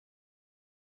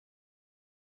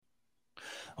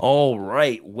All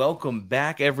right, welcome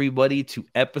back, everybody, to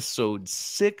episode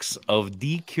 6 of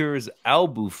D.Cure's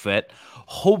Albuphet.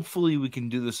 Hopefully, we can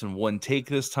do this in one take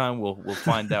this time. We'll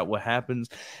find out what happens.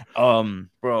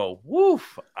 Bro,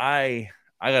 woof! I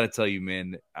gotta tell you,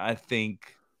 man. I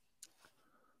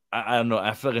don't know.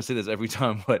 I feel like I say this every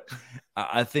time, but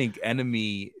I think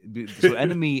Enemy. So,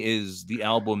 Enemy is the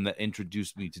album that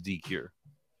introduced me to D.Cure.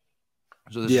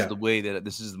 So this is Yeah. the way that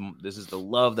this is the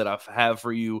love that I have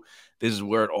for you. This is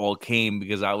where it all came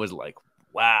because I was like,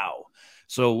 wow.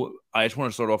 So I just want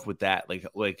to start off with that.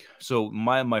 So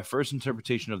my first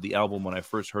interpretation of the album when I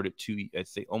first heard it I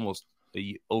think almost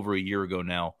over a year ago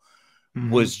now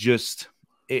Hmm. was just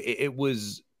it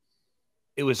was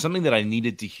something that I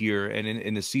needed to hear, and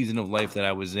in the season of life that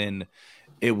I was in,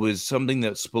 it was something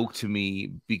that spoke to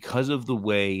me because of the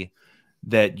way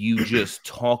that you just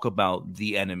talk about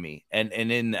the enemy. And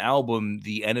in the album,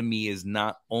 the enemy is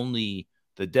not only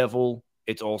the devil,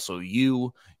 it's also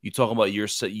you. You talk about you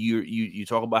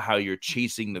talk about how you're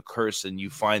chasing the curse and you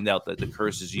find out that the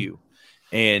curse is you.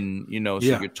 And so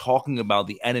Yeah. you're talking about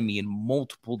the enemy in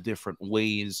multiple different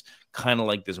ways, kind of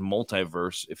like this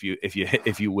multiverse,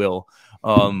 if you will,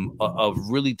 of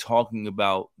really talking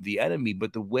about the enemy.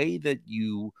 But the way that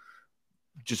you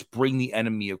just bring the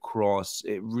enemy across,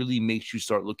 it really makes you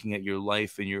start looking at your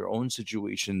life and your own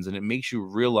situations, and it makes you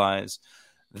realize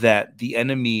that the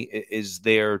enemy is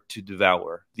there to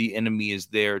devour. The enemy is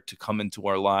there to come into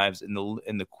our lives in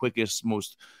the quickest,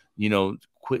 most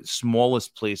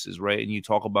smallest places, right? And you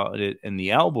talk about it in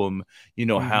the album, Hmm.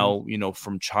 how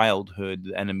from childhood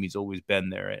the enemy's always been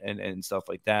there, and stuff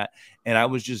like that. And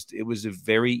it was a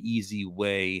very easy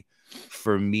way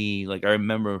for me. Like, I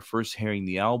remember first hearing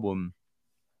the album,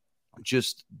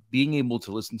 just being able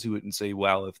to listen to it and say,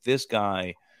 wow, if this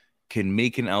guy can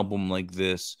make an album like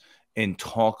this and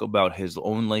talk about his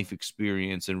own life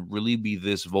experience and really be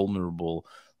this vulnerable,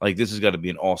 like, this has got to be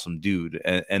an awesome dude.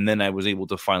 And then I was able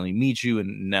to finally meet you,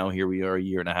 and now here we are a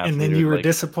year and a half And then later, you were like.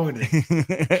 disappointed.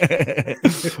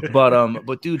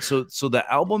 But dude, so the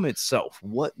album itself,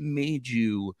 what made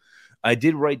you? I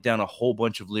did write down a whole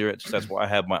bunch of lyrics. That's why I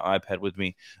have my iPad with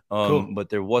me. Cool. But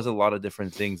there was a lot of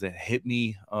different things that hit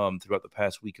me throughout the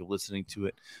past week of listening to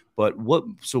it. But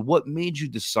what made you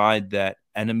decide that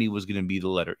Enemy was going to be the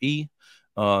letter E?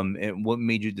 And what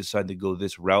made you decide to go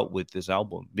this route with this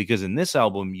album? Because in this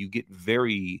album, you get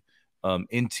very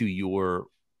into your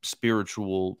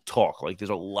spiritual talk. Like,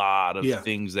 there's a lot of Yeah.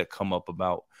 things that come up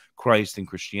about Christ and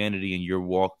Christianity and your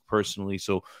walk personally.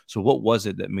 So what was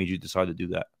it that made you decide to do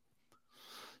that?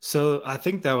 So I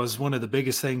think that was one of the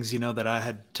biggest things, that I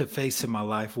had to face in my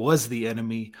life was the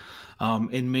enemy,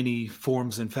 in many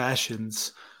forms and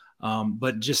fashions.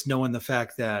 But just knowing the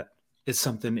fact that it's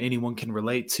something anyone can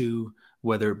relate to,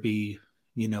 whether it be,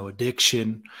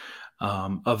 addiction,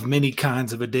 of many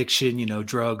kinds of addiction,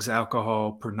 drugs,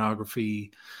 alcohol,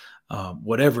 pornography,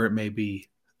 whatever it may be.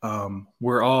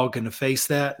 We're all going to face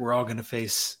that. We're all going to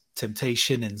face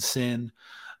temptation and sin.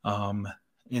 Um,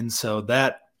 and so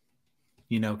that,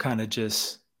 kind of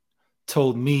just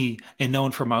told me, and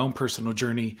knowing from my own personal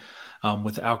journey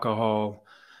with alcohol,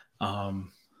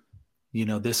 um,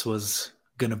 this was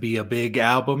going to be a big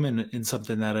album and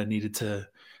something that I needed to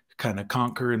kind of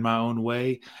conquer in my own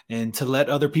way and to let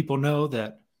other people know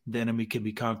that the enemy can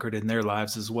be conquered in their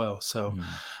lives as well. So, Mm.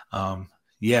 um,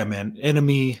 yeah, man,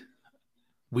 enemy,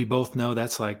 we both know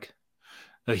that's like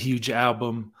a huge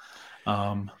album.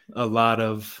 A lot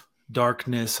of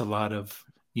darkness, a lot of,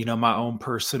 my own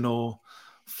personal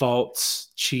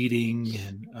faults, cheating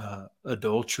and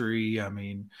adultery. I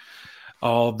mean,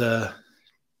 all the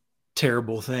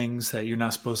terrible things that you're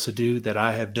not supposed to do that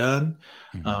I have done.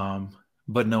 Mhm. Um,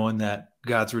 but knowing that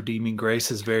God's redeeming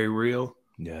grace is very real.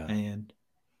 Yeah. And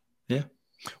yeah.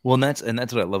 Well, and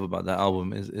that's what I love about that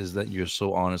album is that you're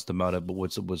so honest about it. But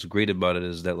what's great about it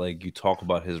is that, like, you talk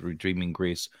about his redeeming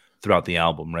grace throughout the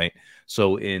album, right?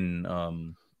 So in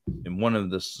one of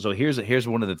the so here's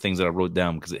one of the things that I wrote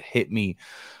down because it hit me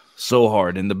so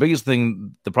hard. And the biggest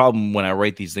thing, the problem when I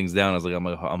write these things down is, like,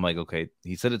 I'm like, okay,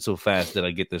 he said it so fast that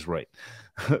I get this right.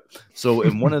 So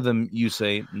in one of them, you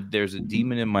say, "There's a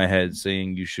demon in my head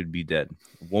saying you should be dead.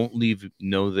 Won't leave.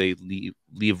 No, they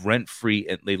leave rent free,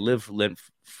 and they live rent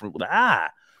free.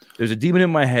 There's a demon in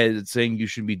my head saying you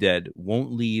should be dead.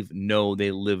 Won't leave. No,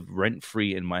 they live rent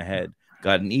free in my head.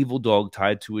 Got an evil dog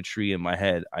tied to a tree in my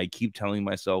head. I keep telling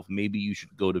myself maybe you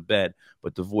should go to bed,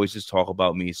 but the voices talk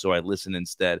about me, so I listen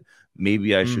instead.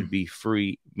 Maybe I should Mm. be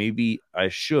free. Maybe I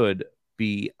should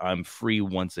be. I'm free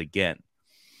once again."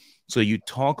 So you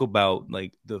talk about,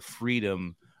 like, the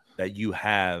freedom that you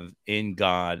have in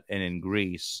God and in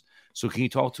grace. So can you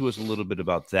talk to us a little bit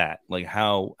about that? Like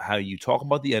how you talk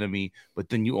about the enemy, but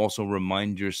then you also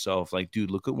remind yourself, like,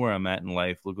 dude, look at where I'm at in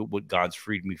life. Look at what God's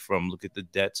freed me from. Look at the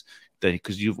debts that,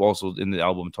 because you've also in the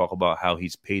album talk about how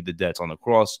he's paid the debts on the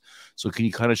cross. So can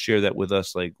you kind of share that with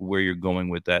us, like where you're going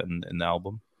with that in the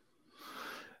album?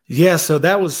 Yeah, so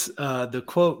that was the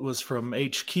quote was from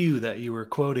HQ that you were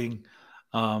quoting.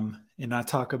 And I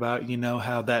talk about,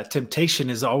 how that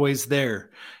temptation is always there.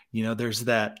 There's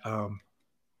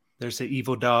there's an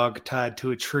evil dog tied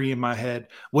to a tree in my head.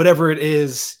 Whatever it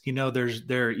is,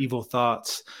 there are evil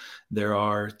thoughts. There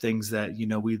are things that,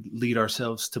 we lead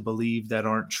ourselves to believe that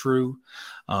aren't true.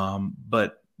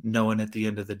 But knowing at the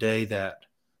end of the day that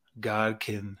God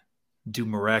can do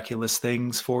miraculous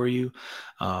things for you.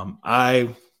 I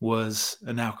was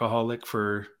an alcoholic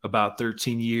for about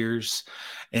 13 years,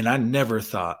 and I never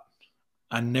thought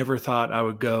I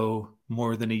would go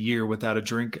more than a year without a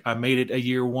drink. I made it a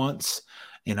year once,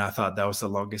 and I thought that was the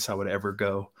longest I would ever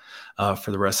go for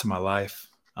the rest of my life.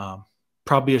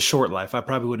 Probably a short life. I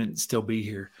probably wouldn't still be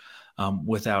here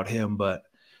without him. But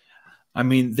I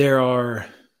mean, there are,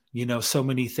 so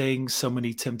many things, so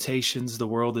many temptations. The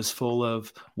world is full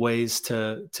of ways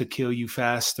to kill you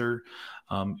faster.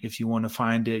 If you want to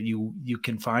find it, you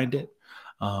can find it.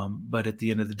 But at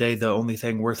the end of the day, the only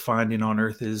thing worth finding on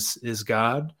earth is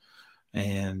God.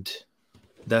 And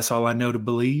that's all I know to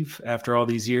believe after all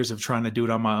these years of trying to do it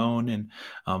on my own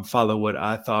and follow what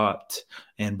I thought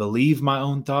and believe my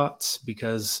own thoughts.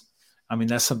 Because, I mean,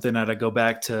 that's something that I go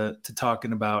back to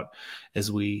talking about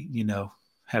as we,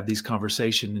 have these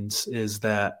conversations, is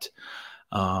that,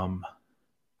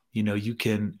 you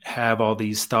can have all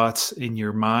these thoughts in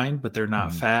your mind, but they're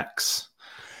not facts.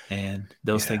 And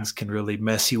those things can really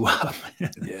mess you up.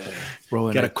 Yeah, bro.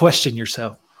 You got to question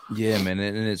yourself. Yeah, man,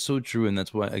 and it's so true, and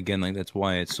that's why, again, like that's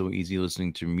why it's so easy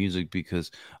listening to music,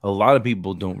 because a lot of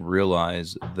people don't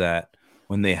realize that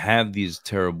when they have these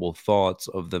terrible thoughts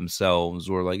of themselves,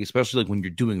 or like especially like when you're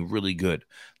doing really good,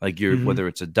 like you're whether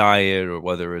it's a diet or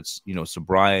whether it's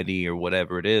sobriety or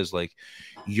whatever it is, like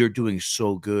you're doing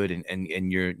so good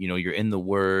and you're you're in the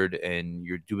word and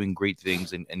you're doing great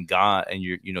things, and God, and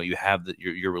you have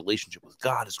your relationship with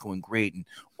God is going great, and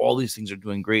all these things are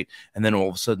doing great, and then all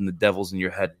of a sudden the devil's in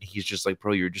your head. He's just like,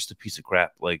 bro, you're just a piece of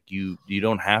crap. Like you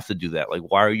don't have to do that. Like,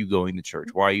 why are you going to church?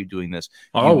 Why are you doing this?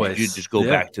 Always you just go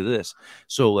back to this.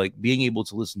 So like being able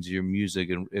to listen to your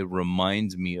music, and it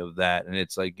reminds me of that. And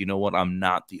it's like, you know what, I'm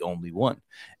not the only one.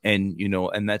 And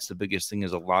and that's the biggest thing,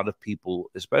 is a lot of people,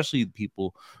 especially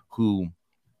people who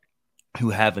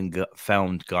haven't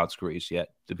found God's grace yet,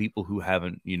 the people who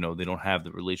haven't, they don't have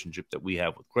the relationship that we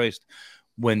have with Christ.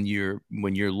 When you're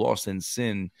lost in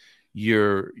sin,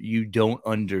 you don't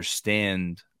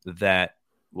understand that.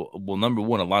 Well, number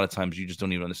one, a lot of times you just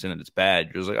don't even understand that it's bad.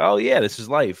 You're just like, oh yeah, this is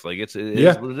life. Like it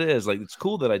is what it is. Like, it's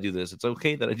cool that I do this. It's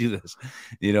okay that I do this,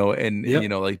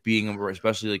 and like being,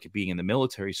 especially like being in the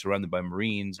military, surrounded by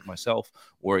Marines, myself,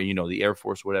 or, the Air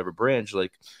Force, whatever branch,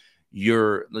 like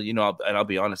and I'll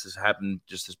be honest, this happened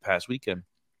just this past weekend.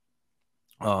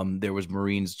 There was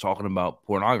Marines talking about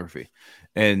pornography,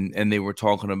 and they were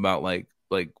talking about like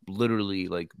literally,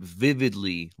 like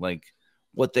vividly, like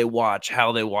what they watch,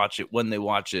 how they watch it, when they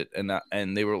watch it.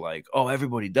 And they were like, oh,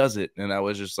 everybody does it. And I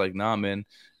was just like, nah, man.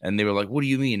 And they were like, what do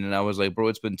you mean? And I was like, bro,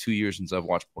 it's been 2 years since I've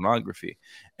watched pornography.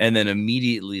 And then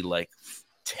immediately like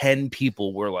 10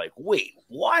 people were like, wait,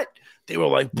 what? They were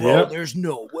like, bro, there's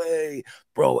no way,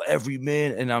 bro, every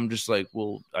man. And I'm just like,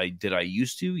 well, I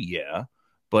used to? Yeah.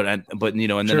 But and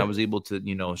then I was able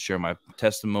to, share my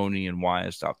testimony and why I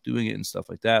stopped doing it and stuff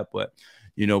like that. But,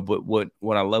 but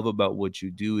what I love about what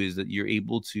you do is that you're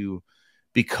able to,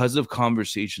 because of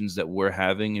conversations that we're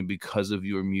having and because of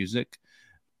your music,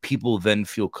 people then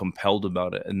feel compelled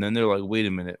about it. And then they're like, wait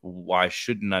a minute, why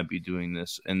shouldn't I be doing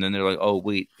this? And then they're like, oh,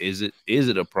 wait, is it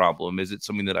a problem? Is it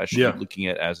something that I should be looking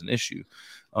at as an issue?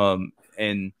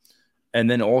 And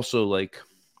then also, like,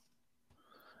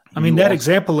 I mean, that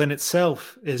example in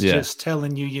itself is just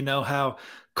telling you, how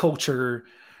culture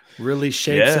really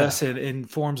shapes us and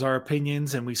informs our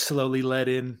opinions, and we slowly let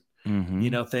in,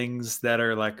 things that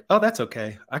are like, oh, that's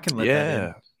okay, I can let that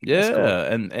in. Yeah,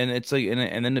 cool. and it's like,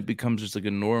 and then it becomes just like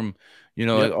a norm,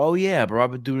 like, oh yeah, bro,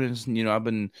 I've been doing this, and, I've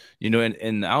been, in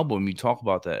the album you talk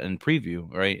about that in preview,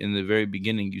 right? In the very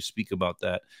beginning, you speak about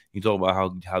that. You talk about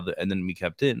how and then we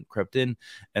crept in,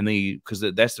 and then because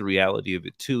that's the reality of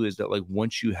it too, is that like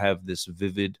once you have this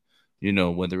vivid,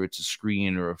 whether it's a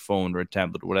screen or a phone or a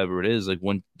tablet or whatever it is, like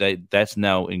that's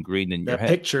now ingrained in your head.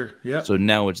 Picture, So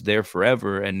now it's there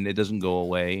forever, and it doesn't go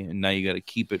away. And now you got to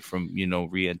keep it from,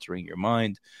 re-entering your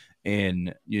mind.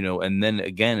 And, and then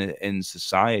again, in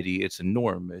society, it's a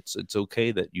norm. It's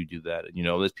okay that you do that.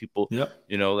 There's people, Yep.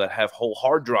 that have whole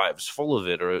hard drives full of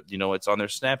it, or, it's on their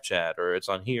Snapchat, or it's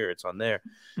on here, it's on there,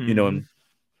 Mm-hmm.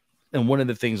 and one of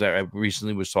the things I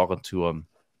recently was talking to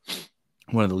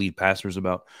one of the lead pastors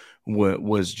about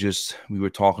was just, we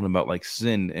were talking about like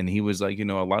sin, and he was like, a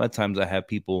lot of times I have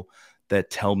people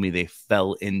that tell me they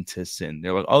fell into sin.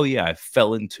 They're like, oh yeah, I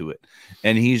fell into it.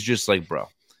 And he's just like, bro,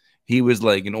 he was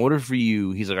like, in order for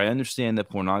you, he's like, I understand that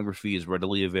pornography is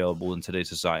readily available in today's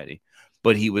society,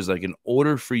 but he was like, in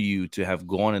order for you to have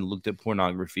gone and looked at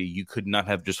pornography, you could not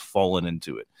have just fallen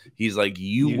into it. He's like,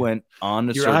 you went on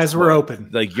a your search eyes were bar. open.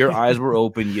 Like your eyes were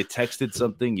open. You texted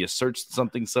something, you searched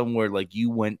something somewhere, like you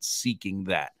went seeking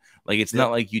that. Like, it's not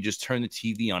like you just turned the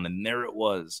TV on and there it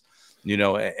was,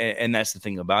 and that's the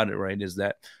thing about it, right? Is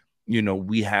that,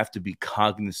 we have to be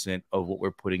cognizant of what we're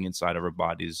putting inside of our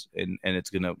bodies, and it's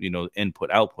gonna,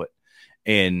 input, output.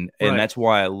 And that's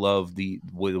why I love the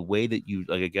way that you,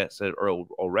 like I guess said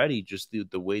already, just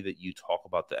the way that you talk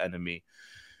about the enemy,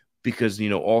 because,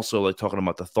 also like talking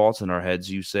about the thoughts in our heads,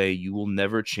 you say you will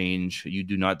never change. You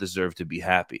do not deserve to be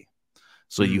happy.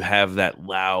 So you have that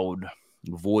loud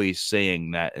voice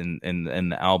saying that in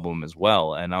the album as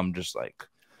well. And I'm just like,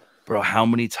 bro, how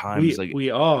many times we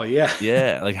all,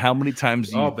 like how many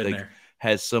times all you been like there.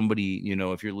 has somebody,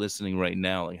 if you're listening right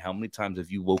now, like how many times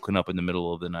have you woken up in the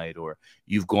middle of the night, or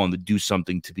you've gone to do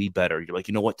something to be better? You're like,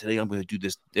 you know what, today I'm going to do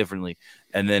this differently.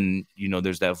 And then,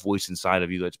 there's that voice inside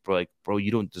of you that's like, bro,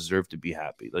 you don't deserve to be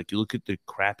happy. Like, you look at the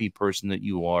crappy person that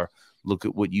you are, look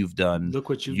at what you've done. Look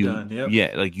what you've done. Yep.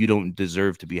 Yeah. Like, you don't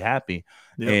deserve to be happy.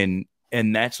 Yep.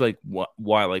 And that's like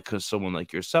why, like, cause someone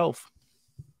like yourself,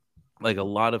 like a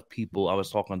lot of people, I was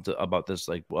talking about this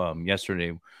like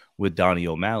yesterday with Donnie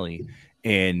O'Malley,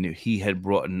 and he had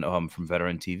brought in from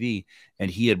Veteran TV, and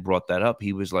he had brought that up.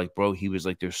 He was like, bro,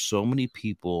 there's so many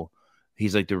people.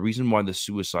 He's like, the reason why the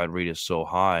suicide rate is so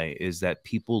high is that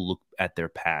people look at their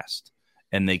past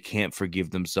and they can't forgive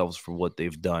themselves for what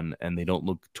they've done, and they don't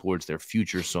look towards their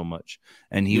future so much.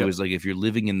 And he was like, if you're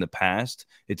living in the past,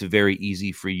 it's very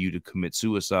easy for you to commit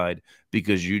suicide,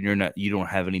 because you don't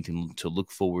have anything to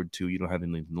look forward to. You don't have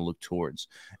anything to look towards.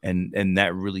 And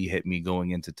that really hit me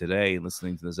going into today,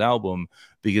 listening to this album,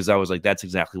 because I was like, that's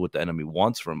exactly what the enemy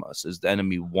wants from us. Is the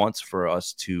enemy wants for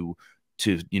us to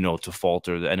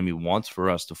falter. The enemy wants for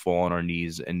us to fall on our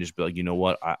knees and just be like, you know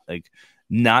what,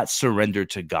 not surrender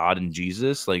to God and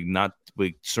Jesus, like not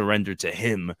like surrender to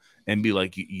him and be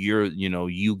like,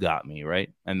 you got me,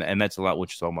 right? And that's a lot what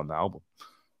you're talking about in the album.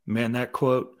 Man, that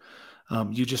quote,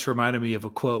 you just reminded me of a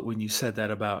quote when you said that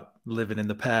about living in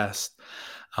the past.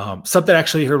 Something I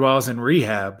actually heard while I was in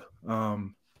rehab.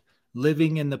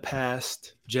 Living in the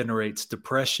past generates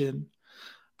depression.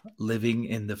 Living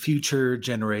in the future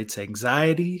generates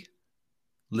anxiety.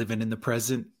 Living in the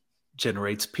present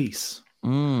generates peace.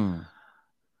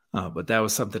 But that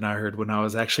was something I heard when I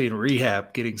was actually in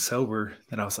rehab getting sober.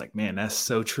 And I was like, man, that's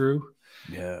so true.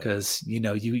 Yeah. Because,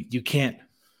 you can't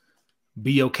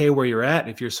be okay where you're at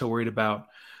if you're so worried about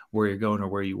where you're going or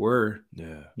where you were.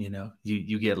 Yeah.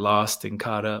 You get lost and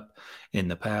caught up in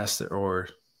the past or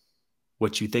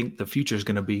what you think the future is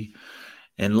going to be,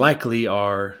 and likely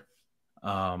are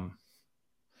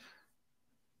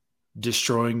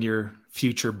destroying your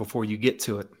future before you get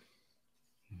to it.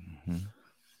 Mm-hmm.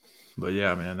 But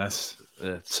yeah, man, that's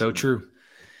so true.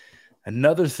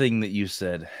 Another thing that you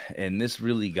said, and this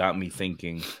really got me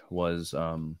thinking, was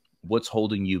what's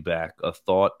holding you back? A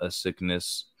thought, a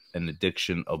sickness, an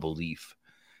addiction, a belief.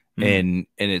 And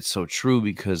it's so true,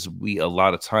 because a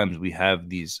lot of times we have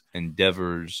these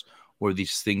endeavors or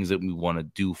these things that we want to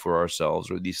do for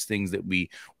ourselves, or these things that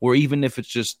or even if it's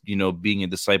just, being a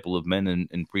disciple of men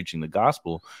and preaching the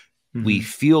gospel, we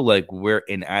feel like we're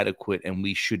inadequate and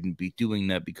we shouldn't be doing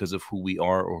that because of who we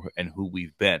are and who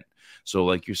we've been. So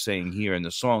like you're saying here in the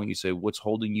song, you say, what's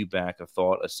holding you back? A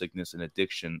thought, a sickness, an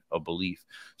addiction, a belief.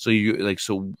 So you're like,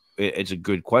 so it's a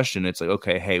good question. It's like,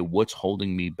 okay, hey, what's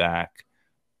holding me back?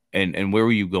 And where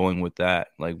were you going with that?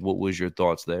 Like, what was your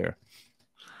thoughts there?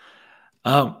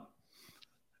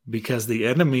 Because the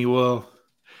enemy will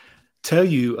tell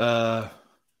you,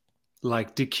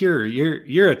 like D.Cure,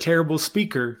 you're a terrible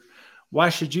speaker. Why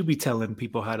should you be telling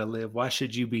people how to live? Why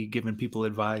should you be giving people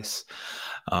advice?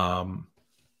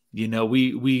 We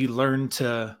learn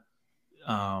to,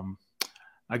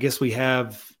 I guess we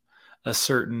have a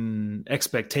certain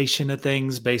expectation of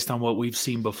things based on what we've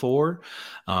seen before,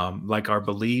 like our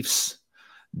beliefs.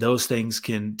 Those things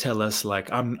can tell us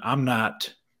like, I'm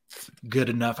not good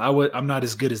enough. I'm not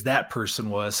as good as that person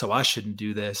was, so I shouldn't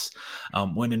do this.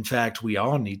 When in fact, we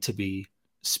all need to be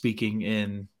speaking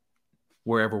in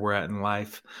wherever we're at in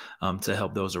life, to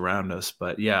help those around us.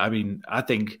 But yeah, I mean, I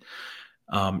think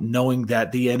knowing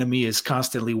that the enemy is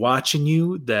constantly watching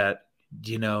you, that,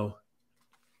 you know,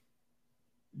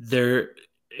 there,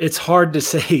 it's hard to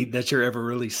say that you're ever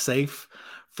really safe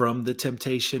from the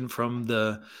temptation, from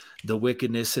the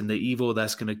wickedness and the evil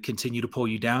that's going to continue to pull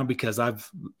you down, because I've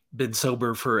been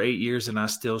sober for 8 years and I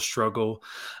still struggle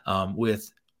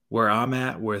with where I'm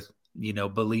at, with, you know,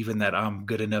 believing that I'm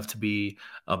good enough to be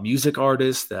a music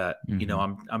artist, that, you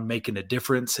know, I'm making a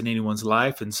difference in anyone's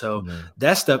life. And so Yeah.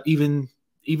 that stuff, even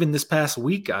this past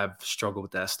week, I've struggled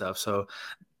with that stuff. So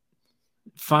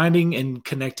finding and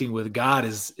connecting with God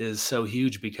is so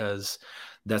huge, because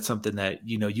that's something that,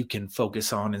 you know, you can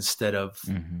focus on instead of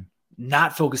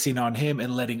not focusing on him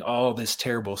and letting all this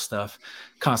terrible stuff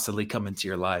constantly come into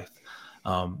your life.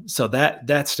 So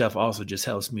that stuff also just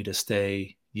helps me to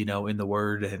stay, you know, in the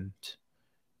word and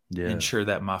ensure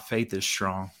that my faith is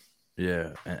strong.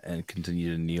 Yeah, and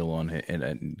continue to kneel on him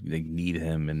and like need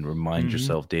him, and remind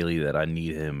yourself daily that I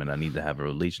need him and I need to have a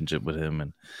relationship with him,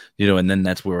 and you know, and then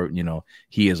that's where, you know,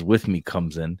 He Is With Me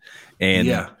comes in,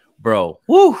 and bro,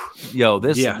 woo, yo,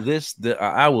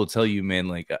 I will tell you, man,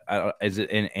 like, is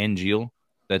it an Angel?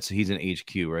 He's an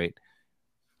HQ, right?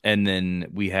 And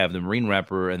then we have the Marine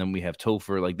rapper, and then we have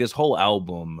Topher. Like, this whole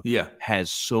album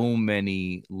has so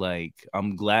many, like,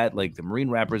 I'm glad, like, the Marine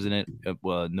rapper's in it,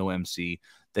 no MC.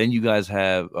 Then you guys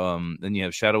have then you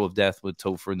have Shadow of Death with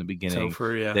Topher in the beginning.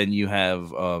 Then you have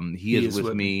He Is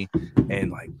With Me.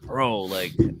 And like, bro,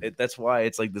 like, that's why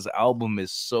it's like this album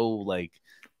is so, like,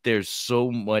 there's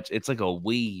so much, it's like a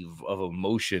wave of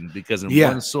emotion, because in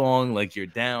one song, like, you're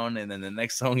down, and then the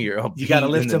next song you're up. You gotta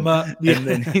lift him up. And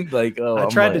then he's like, oh, I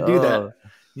tried to do that,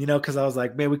 you know, because I was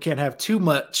like, man, we can't have too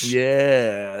much.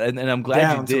 Yeah, and I'm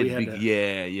glad you did.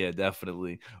 Yeah,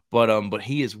 definitely. But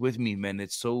He Is With Me, man.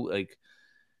 It's so, like,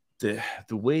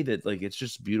 the way that, like, it's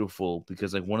just beautiful,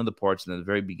 because like one of the parts in the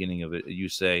very beginning of it, you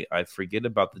say, I forget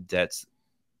about the debts,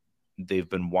 they've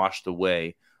been washed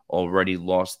away, already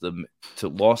lost to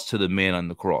the man on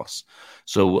the cross.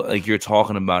 So like, you're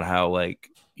talking about how, like,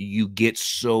 you get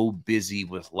so busy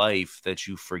with life that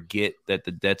you forget that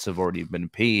the debts have already been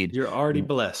paid. You're already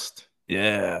blessed.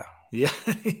 Yeah.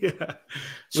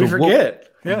 So we forget.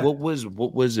 What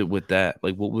was it with that?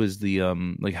 Like, what was the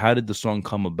like, how did the song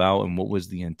come about, and what was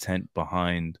the intent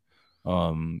behind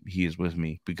He Is With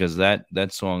Me? Because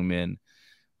that song, man,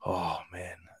 oh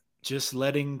man, just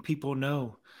letting people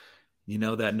know, you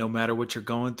know, that no matter what you're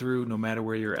going through, no matter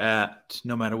where you're at,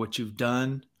 no matter what you've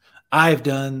done, I've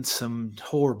done some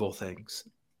horrible things,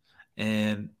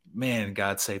 and man,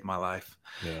 God saved my life.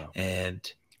 And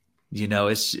you know,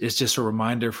 it's just a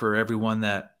reminder for everyone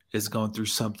that is going through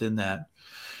something, that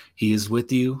He is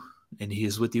with you, and He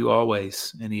is with you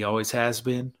always, and He always has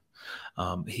been.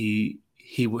 He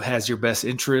has your best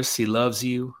interests. He loves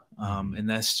you. And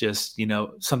that's just, you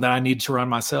know, something I need to run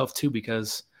myself too,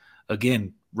 because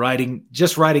again, writing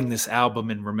this album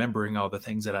and remembering all the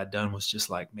things that I'd done was just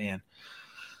like, man,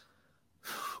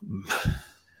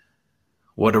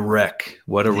 what a wreck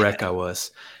I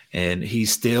was. And He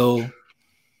still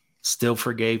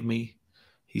forgave me.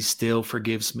 He still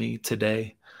forgives me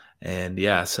today. And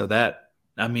yeah, so that,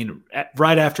 I mean,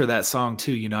 right after that song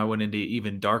too, you know, I went into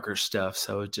even darker stuff.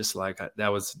 So it's just like,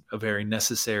 that was a very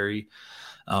necessary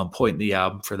point in the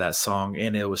album for that song.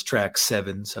 And it was track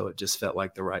 7. So it just felt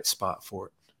like the right spot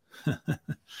for it.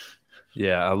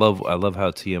 Yeah. I love how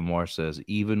TMR says,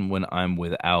 even when I'm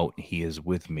without, He is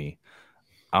with me.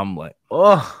 I'm like,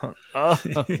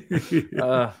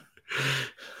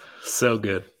 so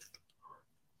good.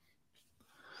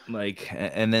 Like,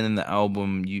 and then in the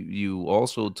album, you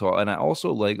also talk, and I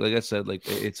also like I said, like,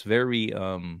 it's very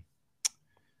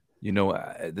you know,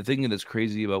 the thing that's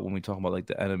crazy about when we talk about, like,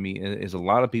 the enemy is a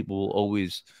lot of people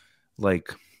always,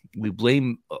 like, we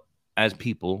blame, as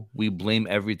people, we blame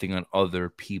everything on other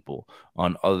people,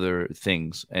 on other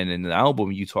things. And in the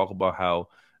album, you talk about how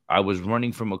I was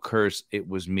running from a curse, it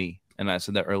was me, and I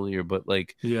said that earlier, but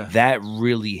like, that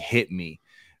really hit me.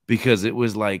 Because it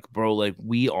was like, bro, like,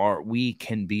 we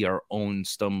can be our own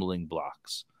stumbling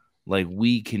blocks. Like,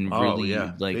 we can really,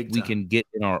 like, we can get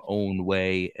in our own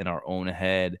way, in our own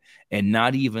head, and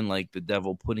not even like the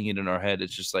devil putting it in our head.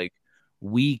 It's just like,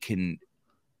 we can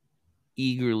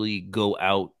eagerly go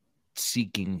out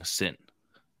seeking sin,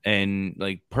 and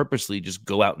like purposely just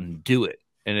go out and do it.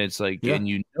 And it's like, and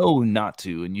you know not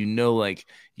to, and you know, like,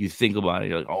 you think about it,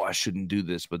 you're like, oh, I shouldn't do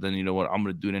this, but then, you know what, I'm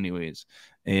gonna do it anyways.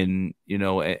 And you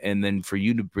know, and then for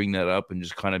you to bring that up and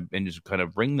just kind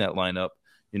of bring that line up,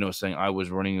 you know, saying I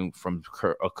was running from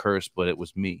a curse, but it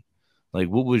was me. Like,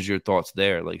 what was your thoughts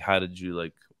there? Like, why did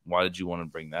you want to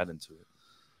bring that into it?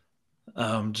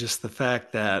 Just the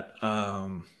fact that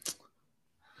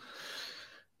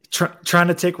trying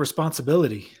to take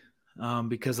responsibility,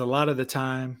 because a lot of the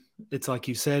time it's like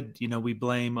you said, we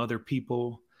blame other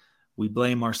people, we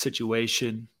blame our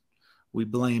situation, we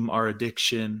blame our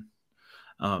addiction,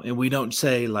 and we don't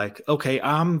say like, okay,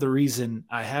 I'm the reason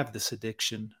I have this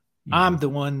addiction. I'm the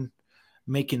one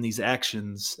making these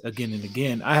actions again and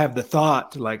again. I have the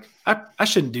thought like, I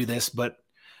shouldn't do this, but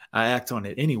I act on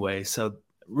it anyway. So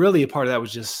really a part of that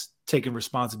was just taking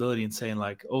responsibility and saying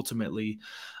like, ultimately,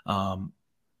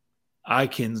 I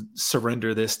can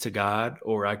surrender this to God,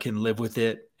 or I can live with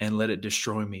it and let it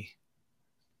destroy me.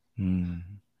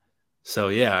 So,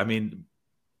 yeah, I mean,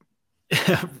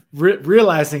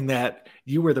 realizing that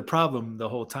you were the problem the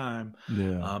whole time.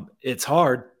 It's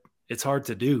hard. It's hard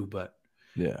to do, but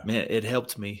man, it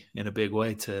helped me in a big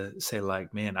way to say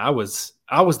like, man, I was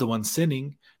the one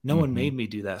sinning. No one made me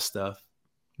do that stuff.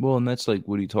 Well, and that's like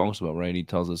what he talks about, right? He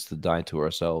tells us to die to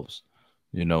ourselves,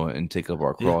 and take up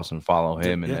our cross and follow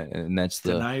him. And that's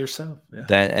deny yourself.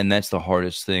 Yeah. That's the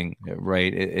hardest thing,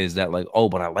 right? Is that like, oh,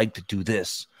 but I like to do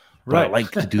this. But I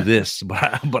like to do this,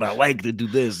 but I like to do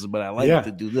this, but I like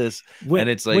to do this. And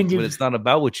it's like, but it's not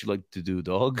about what you like to do,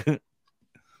 dog.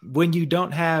 When you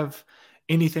don't have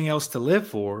anything else to live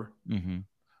for,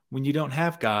 when you don't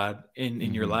have God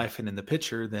in your life and in the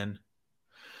picture, then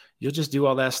you'll just do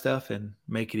all that stuff and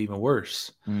make it even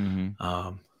worse.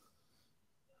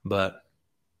 But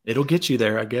it'll get you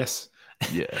there, I guess.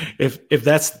 Yeah. if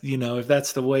that's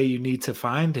the way you need to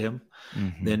find him,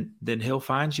 then he'll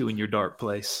find you in your dark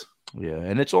place. Yeah.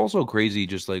 And it's also crazy,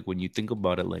 just like when you think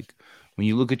about it, like when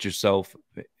you look at yourself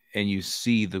and you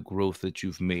see the growth that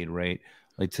you've made, right?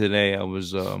 Like today I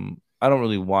was, I don't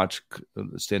really watch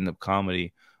stand-up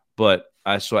comedy, but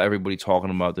I saw everybody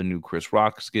talking about the new Chris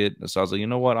Rock skit. So I was like, you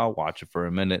know what? I'll watch it for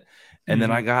a minute. And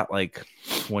then I got like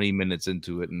 20 minutes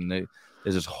into it, and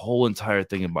there's this whole entire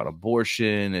thing about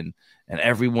abortion, and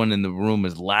everyone in the room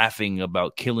is laughing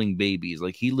about killing babies.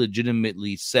 Like he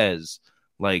legitimately says,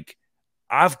 like,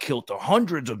 I've killed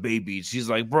hundreds of babies. He's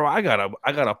like, bro, I got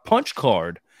a punch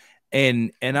card.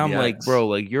 And I'm like, bro,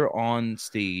 like you're on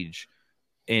stage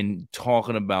and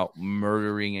talking about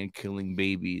murdering and killing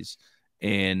babies.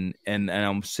 And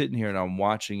I'm sitting here and I'm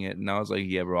watching it, and I was like,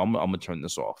 yeah, bro, I'm gonna turn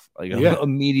this off. Like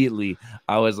immediately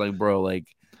I was like, bro, like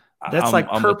that's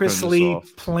purposely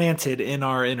planted in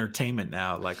our entertainment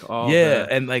now. Like all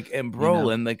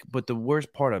but the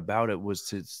worst part about it was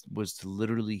to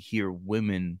literally hear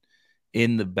women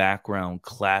in the background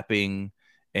clapping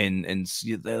and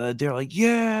they're like,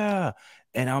 yeah.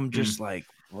 And I'm just like,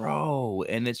 bro.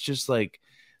 And it's just like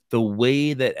the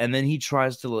way that, and then he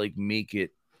tries to like make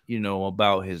it,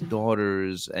 about his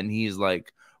daughters. And he's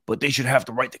like, but they should have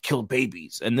the right to kill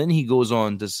babies. And then he goes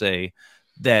on to say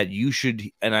that you should,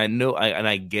 and I know,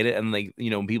 I get it. And like,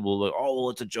 people are like, oh,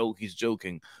 it's a joke. He's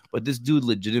joking. But this dude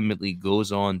legitimately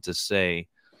goes on to say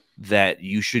that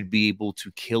you should be able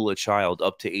to kill a child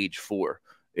up to age 4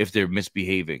 if they're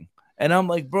misbehaving. And I'm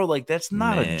like, bro, like that's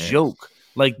not a joke.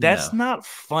 Like that's not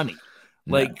funny.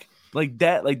 Like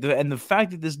that, and the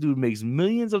fact that this dude makes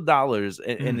millions of dollars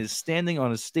and is standing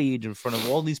on a stage in front of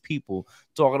all these people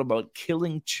talking about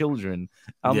killing children.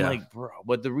 I'm like, bro,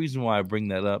 but the reason why I bring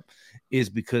that up is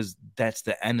because that's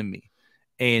the enemy.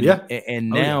 And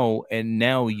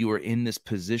now you are in this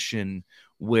position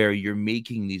where you're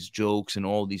making these jokes and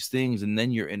all these things, and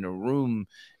then you're in a room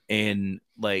and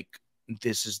like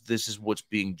this is what's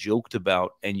being joked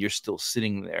about, and you're still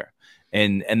sitting there.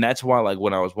 And that's why, like,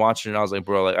 when I was watching it, I was like,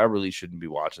 bro, like I really shouldn't be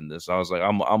watching this. I was like,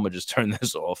 I'm gonna just turn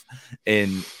this off.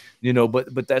 And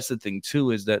but that's the thing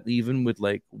too, is that even with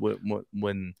like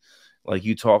when like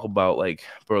you talk about like,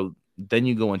 bro, then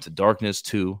you go into Darkness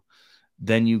 2,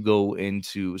 then you go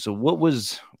into, so what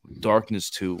was Darkness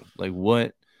 2? Like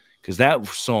what? Because that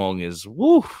song is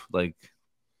woo, like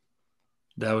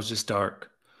that was just dark.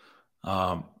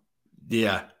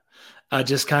 Yeah. I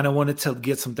just kind of wanted to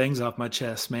get some things off my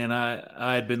chest, man.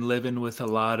 I had been living with a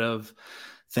lot of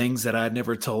things that I'd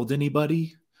never told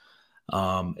anybody.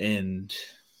 And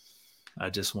I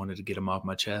just wanted to get them off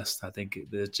my chest. I think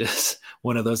it's just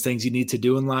one of those things you need to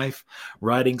do in life.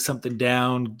 Writing something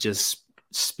down, just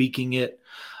speaking it,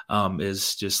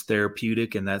 is just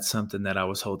therapeutic. And that's something that I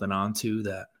was holding on to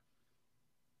that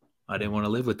I didn't want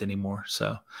to live with anymore.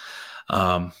 So,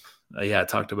 I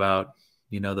talked about,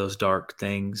 those dark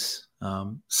things,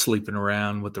 sleeping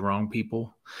around with the wrong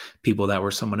people that were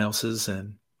someone else's.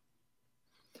 And,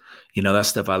 that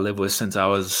stuff I lived with since I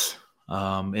was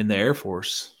in the Air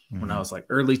Force when I was like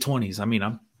early 20s. I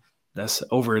mean, that's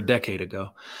over a decade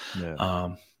ago,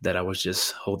 that I was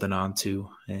just holding on to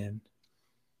and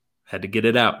had to get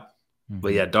it out.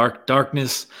 But yeah,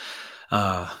 Darkness,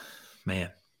 man.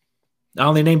 I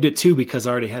only named it 2 because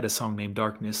I already had a song named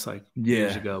Darkness like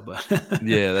years ago. But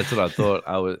yeah, that's what I thought.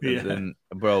 I was, yeah. and then,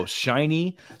 bro,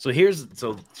 Shiny. So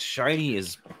Shiny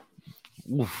is,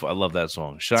 oof, I love that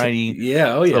song, Shiny.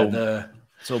 Yeah, oh yeah.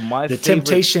 So my the favorite,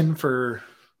 temptation for.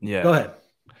 yeah. Go ahead.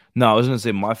 No, I was gonna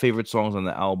say my favorite songs on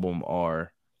the album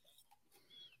are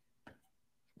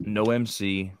No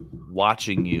MC,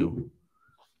 Watching You,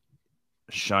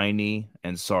 Shiny,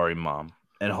 and Sorry Mom,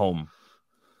 and Home.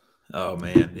 Oh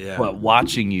man, yeah. But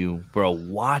Watching You, bro,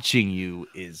 Watching You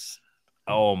is,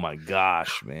 oh my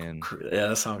gosh, man. Yeah,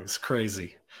 that song is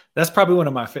crazy. That's probably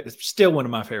still one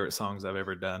of my favorite songs I've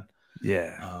ever done.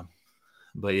 Yeah.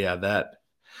 But yeah, that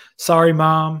Sorry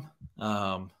Mom,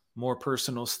 more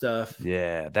personal stuff.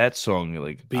 Yeah, that song,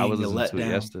 like I was listening to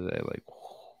it yesterday, like.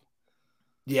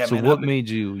 Yeah, so man, what made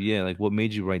you what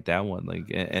made you write that one, like,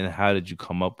 and how did you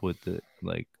come up with it,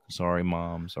 like Sorry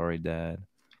Mom, Sorry Dad?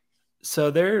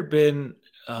 So there have been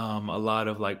a lot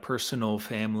of like personal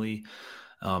family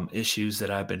issues that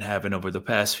I've been having over the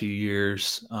past few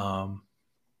years,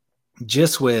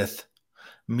 just with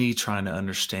me trying to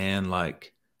understand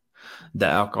like the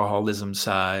alcoholism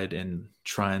side and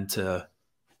trying to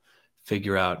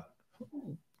figure out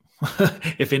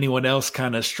if anyone else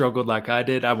kind of struggled like I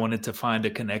did. I wanted to find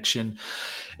a connection,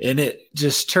 and it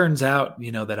just turns out,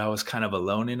 that I was kind of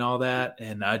alone in all that.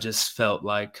 And I just felt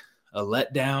like a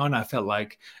letdown. I felt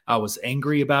like I was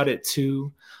angry about it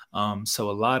too. So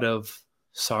a lot of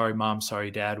Sorry Mom, Sorry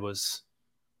Dad was,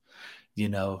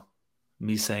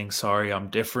 me saying, sorry, I'm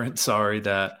different. Sorry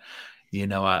that,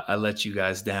 I let you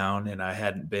guys down and I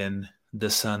hadn't been the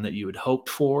son that you had hoped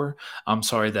for. I'm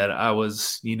sorry that I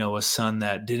was, a son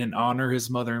that didn't honor his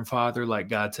mother and father like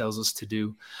God tells us to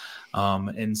do.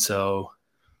 And so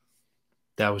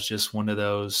that was just one of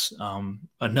those,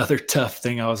 another tough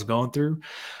thing I was going through,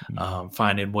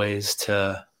 finding ways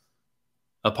to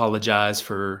apologize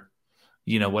for,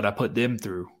 what I put them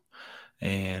through.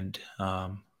 And,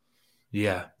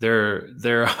 yeah, there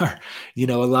are, a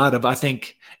lot of, I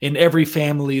think in every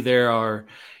family, there are,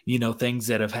 things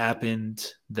that have happened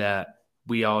that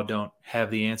we all don't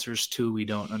have the answers to. We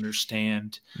don't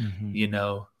understand,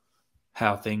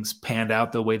 how things panned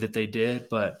out the way that they did.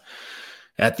 But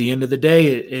at the end of the day,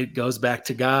 it goes back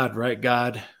to God, right?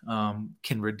 God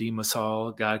can redeem us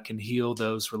all. God can heal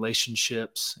those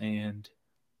relationships. And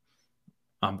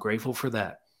I'm grateful for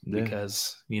that. Yeah.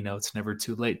 Because, it's never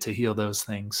too late to heal those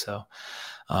things. So,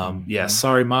 yeah,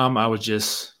 Sorry Mom, I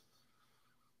was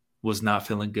not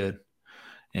feeling good.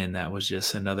 And that was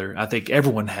just another, I think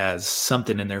everyone has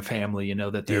something in their family,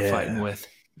 that they're fighting with.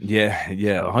 Yeah,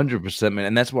 100%, man.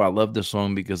 And that's why I love this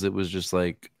song, because it was just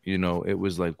like, it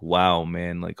was like, wow,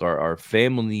 man, like our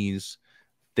families,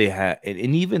 they had,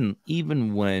 and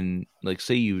even when, like,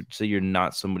 say you're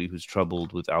not somebody who's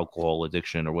troubled with alcohol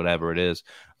addiction or whatever it is,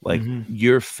 like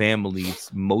your families,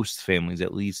 most families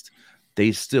at least,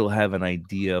 they still have an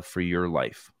idea for your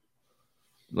life.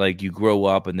 Like you grow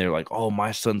up and they're like, oh,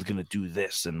 my son's gonna do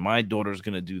this and my daughter's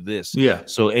gonna do this. Yeah.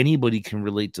 So anybody can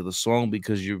relate to the song,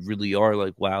 because you really are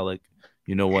like, wow, like,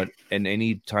 you know what? And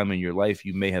any time in your life,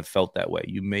 you may have felt that way.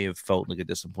 You may have felt like a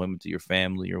disappointment to your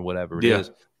family or whatever it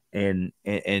is. And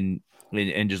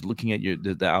just looking at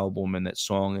the album and that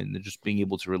song and just being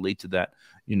able to relate to that,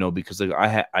 because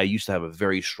like I used to have a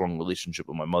very strong relationship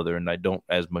with my mother, and I don't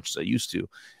as much as I used to.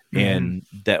 And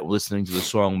that listening to the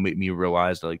song made me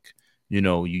realize, like,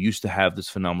 you used to have this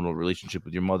phenomenal relationship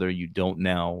with your mother. You don't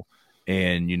now.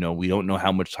 And, we don't know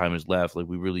how much time is left. Like,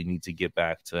 we really need to get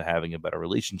back to having a better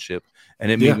relationship.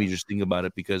 And it made me just think about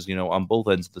it, because, on both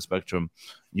ends of the spectrum,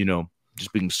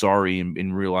 just being sorry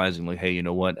and realizing, like, hey, you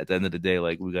know what? At the end of the day,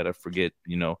 like, we got to forget,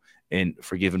 and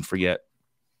forgive and forget.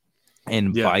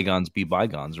 And bygones be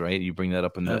bygones, right? You bring that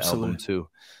up in the album too.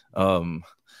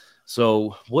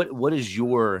 So what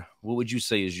would you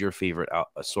say is your favorite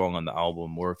song on the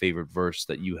album, or a favorite verse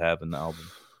that you have in the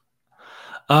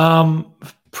album?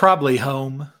 Probably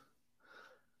Home.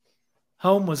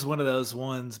 Home was one of those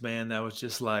ones, man, that was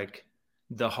just like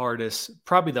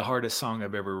probably the hardest song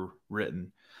I've ever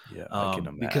written. Yeah, I can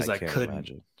imagine. Because I couldn't.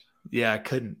 Imagine. Yeah, I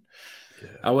couldn't. Yeah.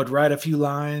 I would write a few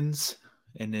lines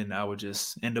and then I would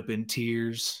just end up in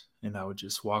tears and I would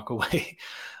just walk away.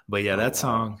 But yeah, that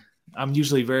song, I'm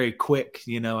usually very quick,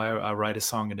 I write a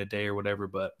song in a day or whatever,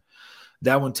 but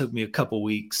that one took me a couple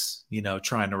weeks,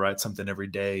 trying to write something every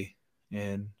day.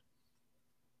 And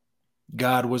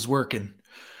God was working.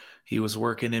 He was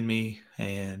working in me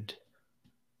and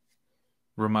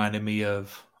reminding me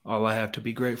of all I have to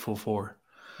be grateful for.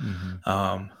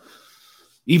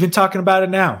 Even talking about it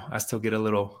now, I still get a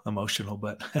little emotional,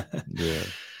 but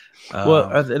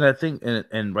Well, Um, and I think,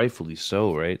 and rightfully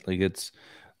so, right? Like it's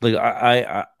like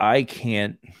I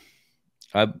can't.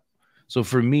 I so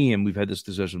for me, and we've had this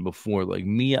discussion before. Like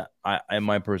me, in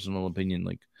my personal opinion,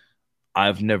 like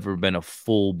I've never been a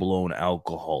full blown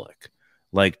alcoholic,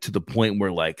 like to the point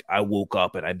where like I woke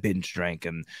up and I binge drank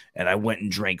and I went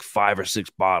and drank 5 or 6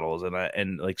 bottles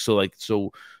and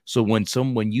so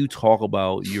when you talk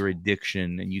about your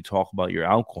addiction and you talk about your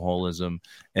alcoholism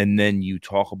and then you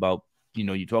talk about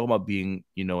you talk about being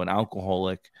an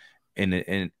alcoholic and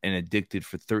addicted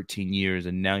for 13 years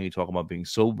and now you talk about being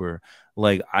sober,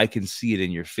 like I can see it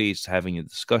in your face having a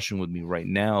discussion with me right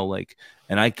now, like,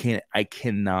 and I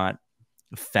cannot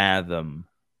fathom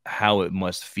how it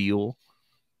must feel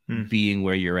hmm. being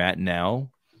where you're at now.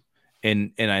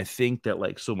 And I think that,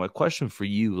 like, so my question for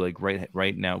you, like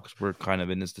right now, because we're kind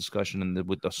of in this discussion and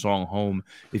with the song Home,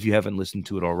 if you haven't listened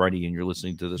to it already and you're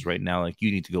listening to this right now, like you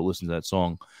need to go listen to that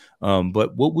song.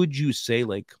 But what would you say,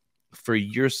 like, for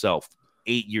yourself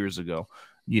 8 years ago?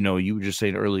 You were just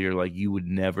saying earlier, like you would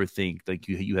never think, like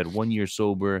you had 1 year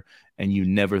sober and you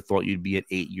never thought you'd be at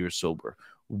 8 years sober.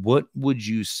 What would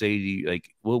you say to you,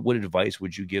 like what advice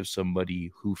would you give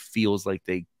somebody who feels like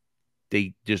they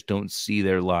just don't see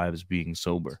their lives being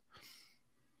sober?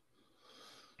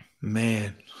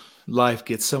 Man, life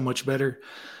gets so much better.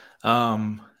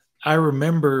 Um, I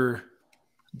remember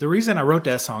the reason I wrote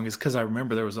that song is because I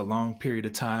remember there was a long period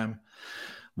of time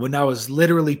when I was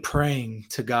literally praying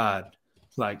to God,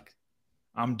 like,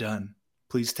 I'm done.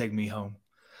 Please take me home.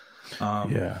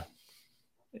 Um, Yeah.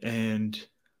 and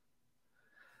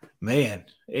man,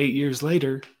 8 years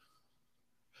later,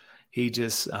 he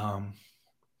just,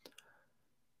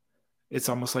 it's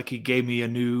almost like he gave me a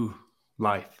new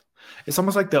life. It's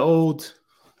almost like the old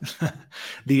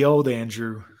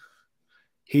Andrew.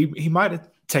 He might have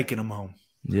taken him home.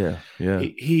 Yeah. Yeah.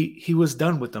 He was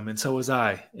done with them, and so was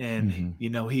I. And Hmm.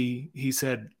 he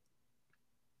said,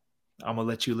 "I'm gonna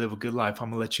let you live a good life. I'm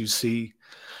gonna let you see,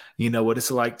 what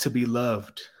it's like to be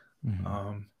loved." Hmm.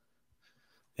 Um,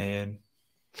 and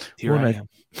here Well, I and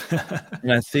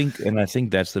I am. and I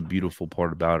think that's the beautiful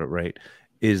part about it, right?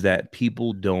 Is that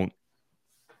people don't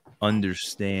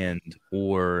understand,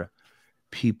 or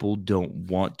people don't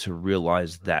want to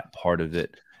realize that part of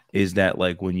it is that,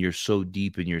 like, when you're so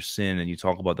deep in your sin, and you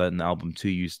talk about that in the album too,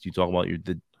 you talk about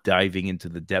the diving into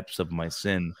the depths of my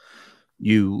sin.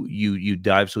 You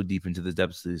dive so deep into the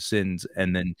depths of the sins,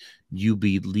 and then you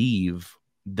believe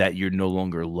that you're no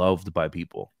longer loved by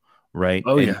people, right?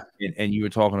 Oh and yeah, and,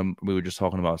 and we were just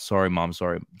talking about sorry mom,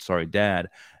 sorry dad.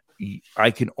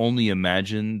 I can only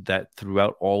imagine that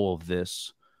throughout all of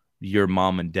this, your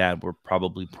mom and dad were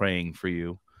probably praying for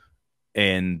you,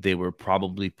 and they were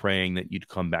probably praying that you'd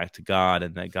come back to God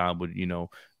and that God would,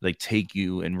 like take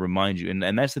you and remind you.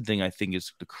 And that's the thing I think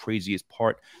is the craziest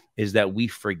part, is that we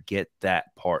forget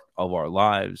that part of our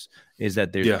lives, is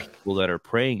that there's yeah. people that are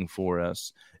praying for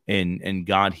us, and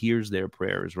God hears their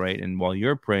prayers, right? And while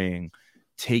you're praying,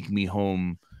 take me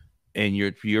home, and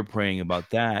you're praying about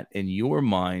that in your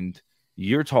mind,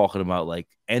 you're talking about like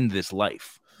end this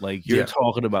life, like you're Yeah.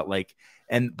 talking about like,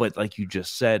 and but like you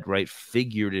just said, right,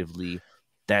 figuratively, He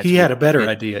that's what had a he better did.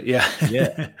 idea. Yeah.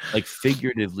 Yeah, like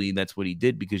figuratively, that's what he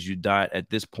did, because you died at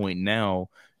this point. Now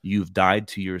you've died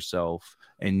to yourself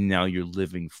and now you're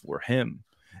living for him,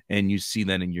 and you see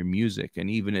that in your music, and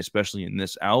even especially in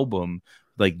this album.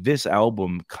 Like this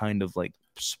album kind of like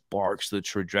sparks the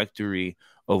trajectory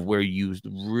of where you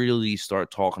really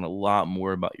start talking a lot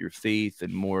more about your faith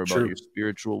and more about your True.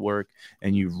 spiritual work,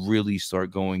 and you really start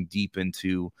going deep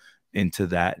into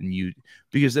that. And you,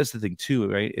 because that's the thing too,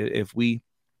 right? If we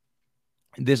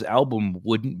This album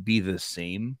wouldn't be the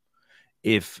same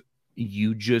if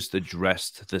you just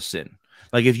addressed the sin.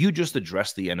 Like if you just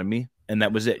addressed the enemy and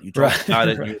that was it. You talked Right. about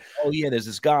it and Right. you, oh yeah, there's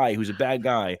this guy who's a bad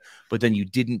guy, but then you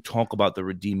didn't talk about the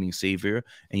redeeming savior,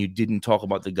 and you didn't talk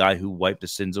about the guy who wiped the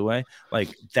sins away.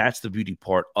 Like that's the beauty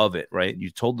part of it, right?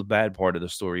 You told the bad part of the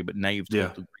story, but now you've Yeah.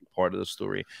 told the great part of the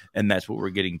story. And that's what we're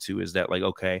getting to, is that, like,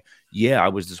 okay, yeah, I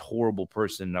was this horrible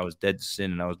person and I was dead to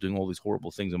sin and I was doing all these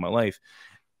horrible things in my life,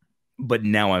 but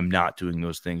now I'm not doing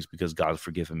those things because God's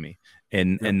forgiven me.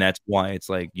 And Yep. and that's why it's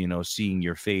like, seeing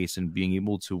your face and being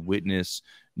able to witness,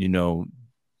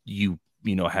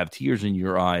 have tears in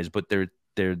your eyes, but they're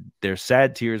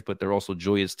sad tears, but they're also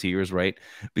joyous tears, right?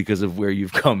 Because of where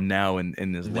you've come now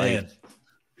in this life. Man,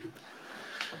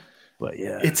 But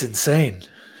yeah. it's insane.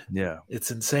 Yeah. It's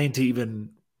insane to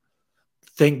even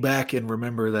think back and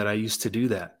remember that I used to do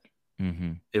that.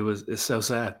 Mm-hmm. It's so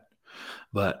sad.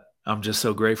 But I'm just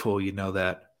so grateful,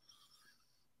 that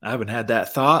I haven't had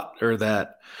that thought or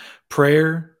that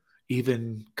prayer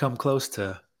even come close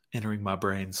to entering my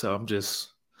brain. So I'm just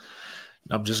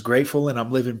grateful, and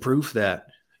I'm living proof that,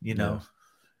 Yeah.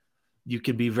 you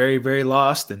can be very, very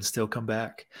lost and still come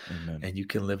back. Amen. And you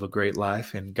can live a great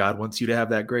life. And God wants you to have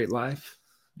that great life.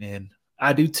 And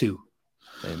I do too.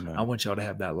 Amen. I want y'all to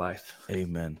have that life.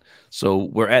 Amen. So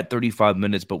we're at 35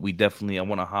 minutes, but I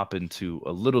want to hop into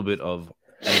a little bit of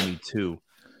Enemy 2.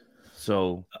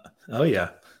 So, oh yeah.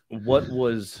 What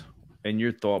was in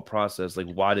your thought process?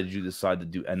 Like, why did you decide to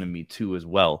do Enemy 2 as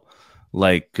well?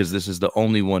 Like, because this is the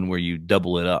only one where you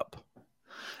double it up.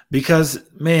 Because,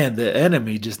 man, the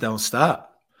enemy just don't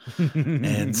stop.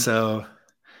 And so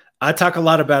I talk a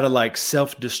lot about it, like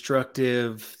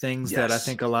self-destructive things that I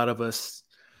think a lot of us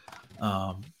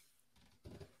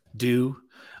do,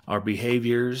 our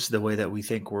behaviors, the way that we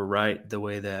think we're right, the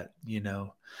way that,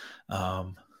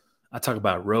 I talk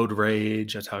about road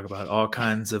rage. I talk about all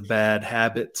kinds of bad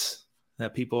habits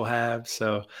that people have.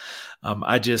 So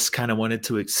I just kind of wanted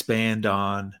to expand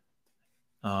on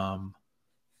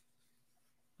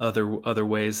other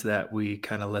ways that we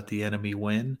kind of let the enemy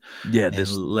win. Yeah,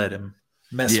 and let him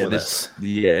mess with us.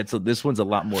 Yeah, this one's a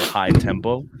lot more high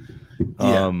tempo.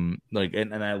 Yeah. Like,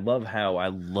 and I love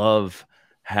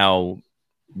how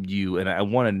you, and I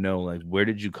want to know, like, where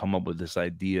did you come up with this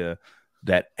idea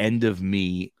that end of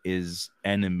me is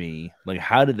enemy? Like,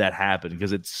 how did that happen?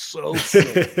 Because it's so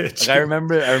sick. Like, I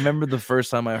remember the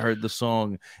first time I heard the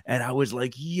song, and I was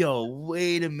like, yo,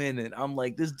 wait a minute. I'm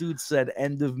like, this dude said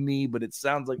end of me, but it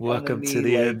sounds like welcome to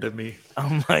the end of me.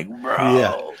 I'm like, bro.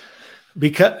 Yeah.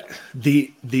 Because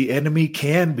the enemy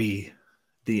can be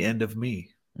the end of me.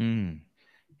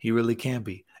 He really can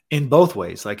be, in both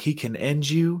ways. Like, he can end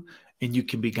you and you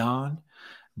can be gone.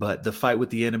 But the fight with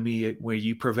the enemy where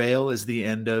you prevail is the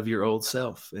end of your old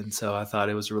self. And so I thought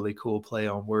it was a really cool play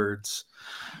on words.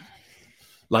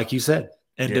 Like you said,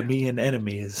 end of me and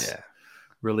enemy is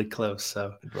really close.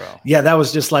 So, yeah, that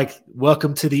was just like,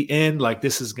 welcome to the end. Like,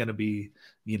 this is going to be,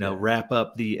 wrap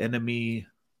up the Enemy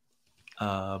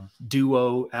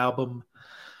duo album.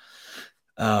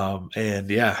 And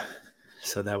yeah,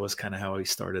 so that was kind of how we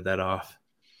started that off.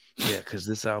 Yeah, because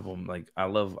this album, like, I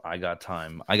love I Got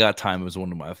Time. I Got Time is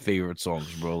one of my favorite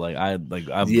songs, bro. Like, I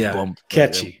bumped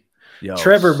catchy. Yo,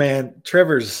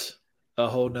 Trevor's a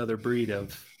whole nother breed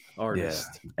of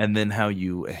artist. Yeah. And then how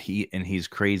he's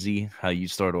crazy, how you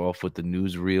start off with the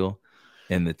newsreel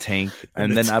and the tank.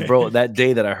 And then that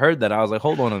day that I heard that, I was like,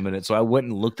 hold on a minute. So I went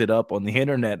and looked it up on the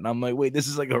internet, and I'm like, wait, this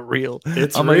is like a real.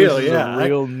 It's real, like, yeah. A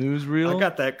real newsreel. I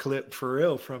got that clip for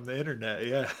real from the internet,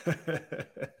 yeah.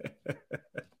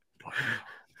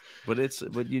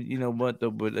 But you know what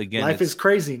though? But again, life is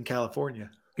crazy in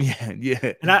California.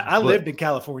 Yeah. And I lived in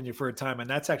California for a time, and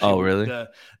that's actually really?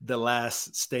 the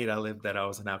last state I lived that I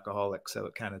was an alcoholic, so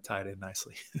it kind of tied in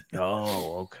nicely.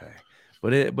 Oh, okay.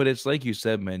 But it's like you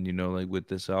said, man, like with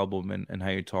this album and how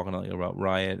you're talking like about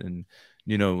Riot, and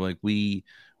like we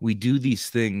do these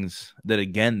things that,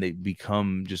 again, they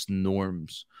become just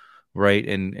norms. Right.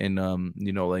 And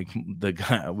like the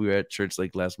guy, we were at church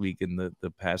like last week, and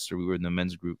the pastor, we were in the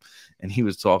men's group, and he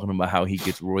was talking about how he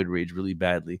gets roid rage really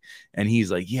badly. And he's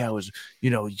like, yeah, I was,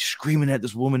 screaming at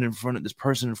this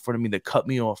person in front of me that cut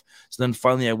me off. So then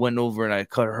finally I went over and I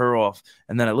cut her off.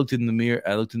 And then I looked in the mirror,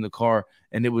 I looked in the car,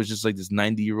 and it was just like this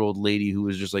 90-year-old lady who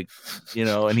was just like,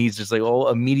 and he's just like, oh,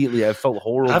 immediately I felt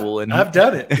horrible. I've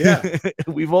done it. Yeah.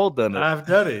 We've all done it. I've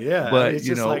done it. Yeah. But it's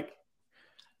just like,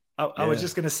 I was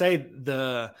just going to say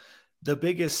the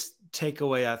biggest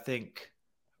takeaway, I think,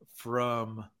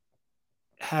 from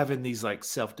having these like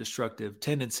self-destructive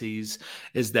tendencies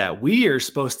is that we are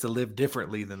supposed to live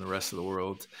differently than the rest of the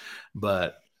world.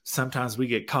 But sometimes we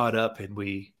get caught up and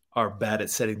we are bad at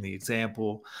setting the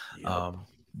example. Yep.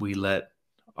 We let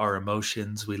our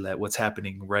emotions, we let what's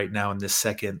happening right now in this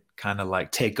second kind of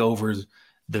like take over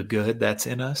the good that's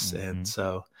in us. Mm-hmm. And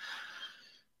so,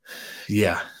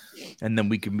 yeah. And then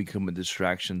we can become a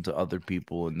distraction to other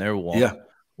people in their walk,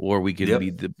 or we can be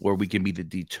the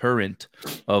deterrent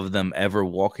of them ever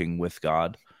walking with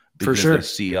God, because for sure they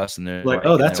see us and they're like,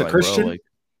 oh, that's a Christian. Like,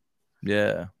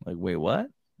 wait, what?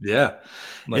 Yeah,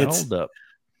 like, hold up.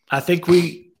 I think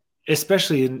we,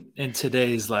 especially in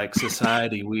today's like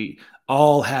society, we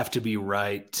all have to be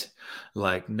right.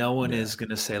 Like, no one is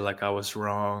gonna say like I was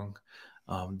wrong.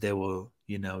 They will,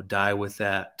 die with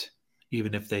that,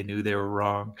 even if they knew they were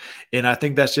wrong. And I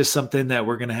think that's just something that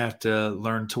we're going to have to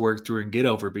learn to work through and get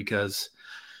over, because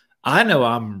I know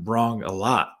I'm wrong a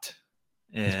lot.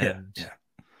 And,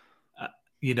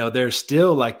 there's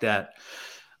still like that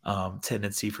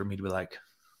tendency for me to be like,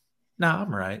 no,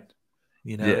 I'm right.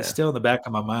 It's still in the back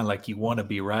of my mind, like, you want to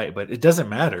be right, but it doesn't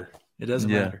matter. It doesn't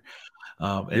Yeah. matter.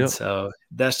 And Yep. so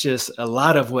that's just a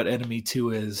lot of what Enemy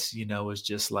 2 is, is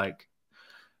just like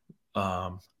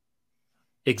um,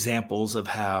 examples of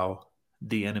how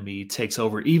the enemy takes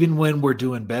over. Even when we're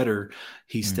doing better,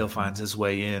 he still Mhm. finds his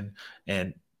way in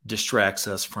and distracts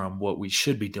us from what we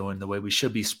should be doing, the way we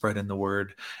should be spreading the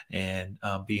word and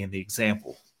being the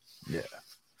example. Yeah.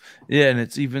 Yeah, and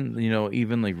it's even,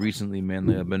 even like recently, man,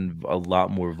 like I've been a lot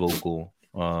more vocal.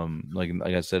 Like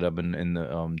I said, I've been in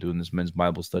the doing this men's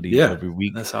Bible study Yeah, every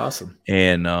week, that's awesome.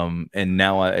 and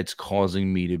now it's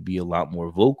causing me to be a lot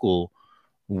more vocal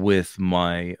with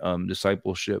my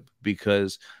discipleship,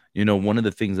 because one of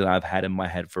the things that I've had in my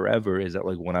head forever is that,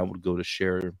 like, when I would go to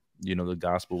share the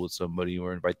gospel with somebody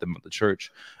or invite them at the church,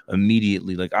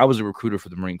 immediately, like, I was a recruiter for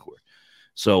the Marine Corps.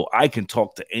 So I can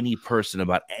talk to any person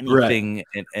about Right. anything,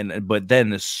 and but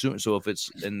then as soon, so if it's,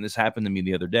 and this happened to me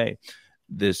the other day,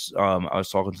 I was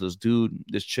talking to this dude,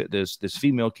 this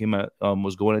female came out,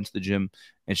 was going into the gym,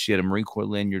 and she had a Marine Corps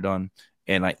lanyard on,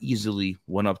 and I easily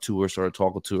went up to her, started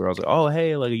talking to her. I was like, "Oh,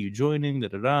 hey, like, are you joining?" Da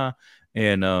da da,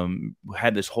 and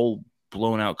had this whole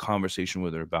blown out conversation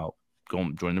with her about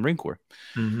going join the Marine Corps.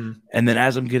 Mm-hmm. And then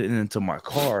as I'm getting into my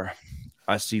car,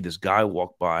 I see this guy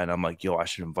walk by, and I'm like, "Yo, I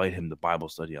should invite him to Bible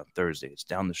study on Thursday. It's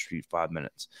down the street, 5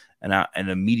 minutes." And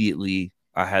immediately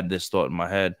I had this thought in my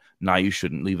head: "Nah, you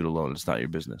shouldn't. Leave it alone. It's not your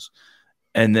business."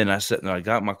 And then I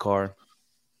got in my car,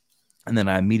 and then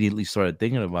I immediately started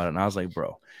thinking about it, and I was like,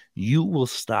 "Bro, you will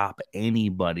stop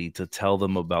anybody to tell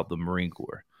them about the Marine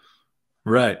Corps,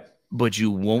 Right. but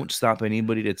you won't stop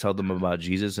anybody to tell them about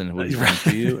Jesus and what he's done for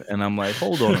Right. you." And I'm like,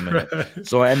 hold on a minute. Right.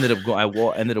 So I ended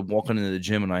up ended up walking into the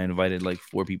gym, and I invited like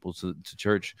 4 people to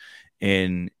church.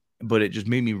 But it just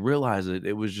made me realize that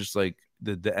it was just like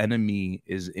the enemy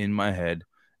is in my head,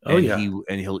 Oh and yeah.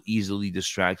 he'll easily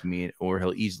distract me, or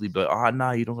he'll easily be like,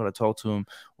 nah, you don't gotta talk to him,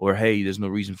 or hey, there's no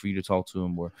reason for you to talk to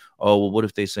him, or oh, well, what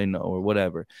if they say no, or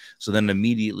whatever. So then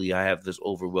immediately I have this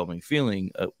overwhelming feeling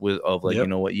of like, you Yep.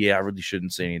 know what, yeah, I really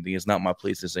shouldn't say anything. It's not my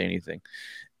place to say anything.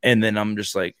 And then I'm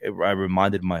just like, I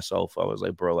reminded myself, I was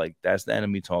like, bro, like, that's the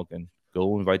enemy talking.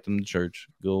 Go invite them to church.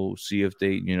 Go see if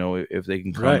they, if they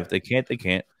can come. Right. If they can't, they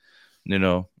can't.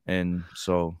 And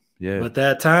so, yeah. But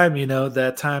that time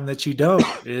that you don't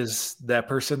is that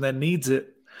person that needs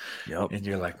it. Yep. And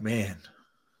you're like, man,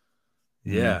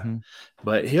 yeah. Mm-hmm.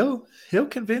 But he'll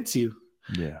convince you.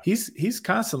 Yeah. He's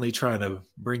constantly trying to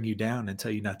bring you down and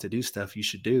tell you not to do stuff you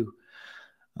should do.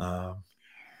 But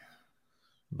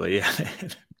yeah,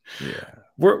 Yeah.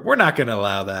 we're not going to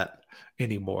allow that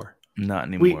anymore. Not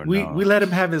anymore. We let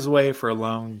him have his way for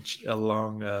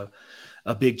a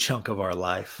big chunk of our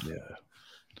life. Yeah.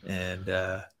 And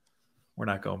we're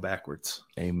not going backwards.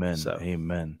 Amen. So.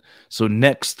 Amen. So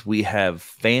next we have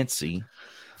Fancy.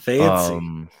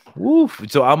 Woof.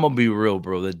 So I'm gonna be real,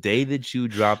 bro. The day that you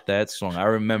dropped that song, I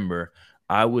remember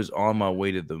I was on my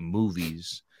way to the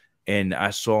movies, and I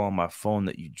saw on my phone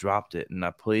that you dropped it, and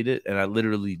I played it, and I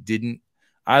literally didn't.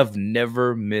 I've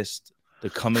never missed the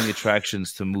coming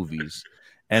attractions to movies,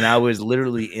 and I was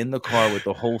literally in the car with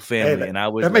the whole family, and I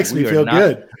was that like, makes me feel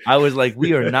good. I was like,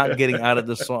 we are not getting out of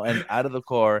the song and out of the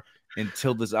car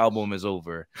until this album is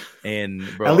over. And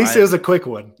bro, at least it was a quick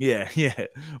one. Yeah.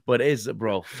 But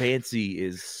Fancy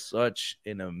is such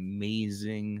an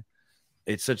amazing.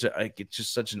 It's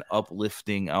just such an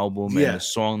uplifting album. Yeah. And the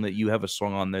song that you have a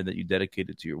song on there that you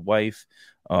dedicated to your wife.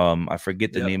 I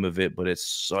forget the name of it, but it's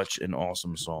such an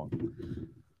awesome song.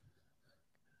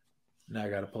 Now I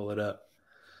got to pull it up.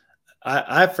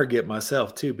 I forget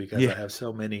myself too, because I have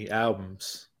so many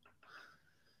albums.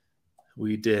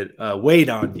 We did Wait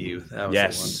on You. That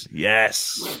was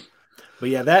Yes. But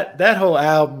yeah, that whole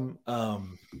album,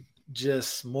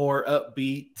 just more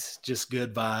upbeat, just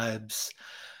good vibes.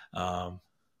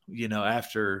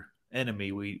 After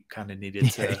Enemy, we kind of needed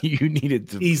to you needed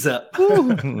to ease up.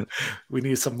 We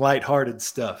needed some lighthearted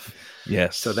stuff.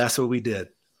 Yes. So that's what we did.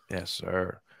 Yes,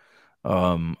 sir.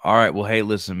 All right. Well, hey,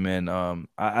 listen, man.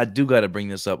 I do got to bring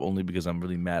this up only because I'm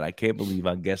really mad. I can't believe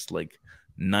I guessed like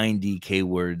 90 K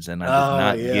words and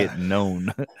I did not get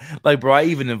known. Like, bro, I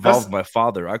even involved my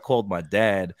father. I called my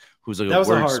dad, who's like a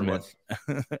wordsmith.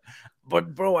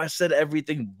 But bro, I said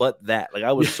everything but that. Like,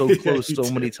 I was so close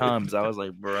so many times. I was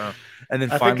like, bro. And then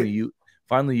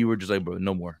finally you were just like, bro,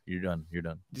 no more. You're done.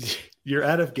 You're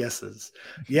out of guesses.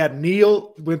 Yeah,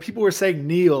 Neil. When people were saying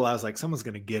Neil, I was like, someone's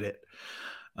gonna get it.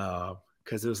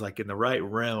 Because it was like in the right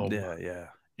realm. Yeah.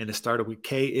 And it started with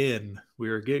KN. We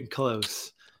were getting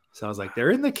close. So I was like,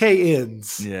 they're in the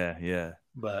KNs. Yeah.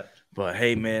 But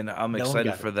hey, man, I'm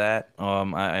excited for that.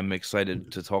 I'm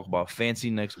excited to talk about Fancy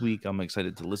next week. I'm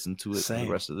excited to listen to it for the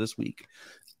rest of this week.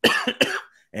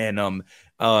 And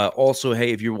also,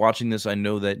 hey, if you're watching this, I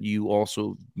know that you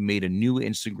also made a new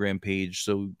Instagram page.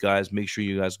 So guys, make sure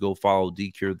you guys go follow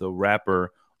D.Cure the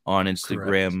rapper on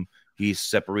Instagram. Correct. He's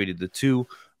separated the two,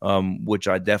 which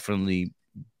I definitely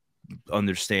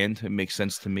understand. It makes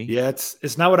sense to me. Yeah,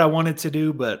 it's not what I wanted to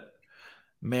do, but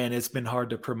man, it's been hard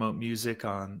to promote music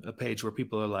on a page where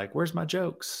people are like, "Where's my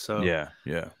jokes?" So Yeah.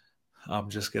 I'm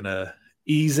just gonna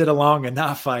ease it along and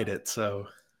not fight it. So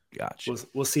Gotcha.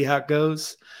 we'll see how it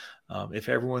goes. If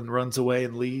everyone runs away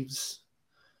and leaves,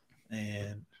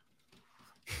 and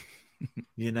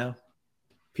you know,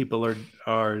 people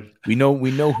are we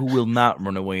know who will not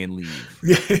run away and leave.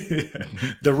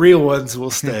 the real ones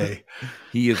will stay.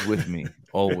 He is with me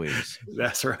always.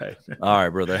 That's right. All right,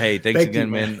 brother. Hey, thanks Thank again,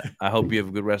 you, man. I hope you have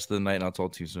a good rest of the night, and I'll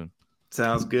talk to you soon.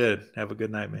 Sounds good. Have a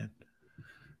good night, man.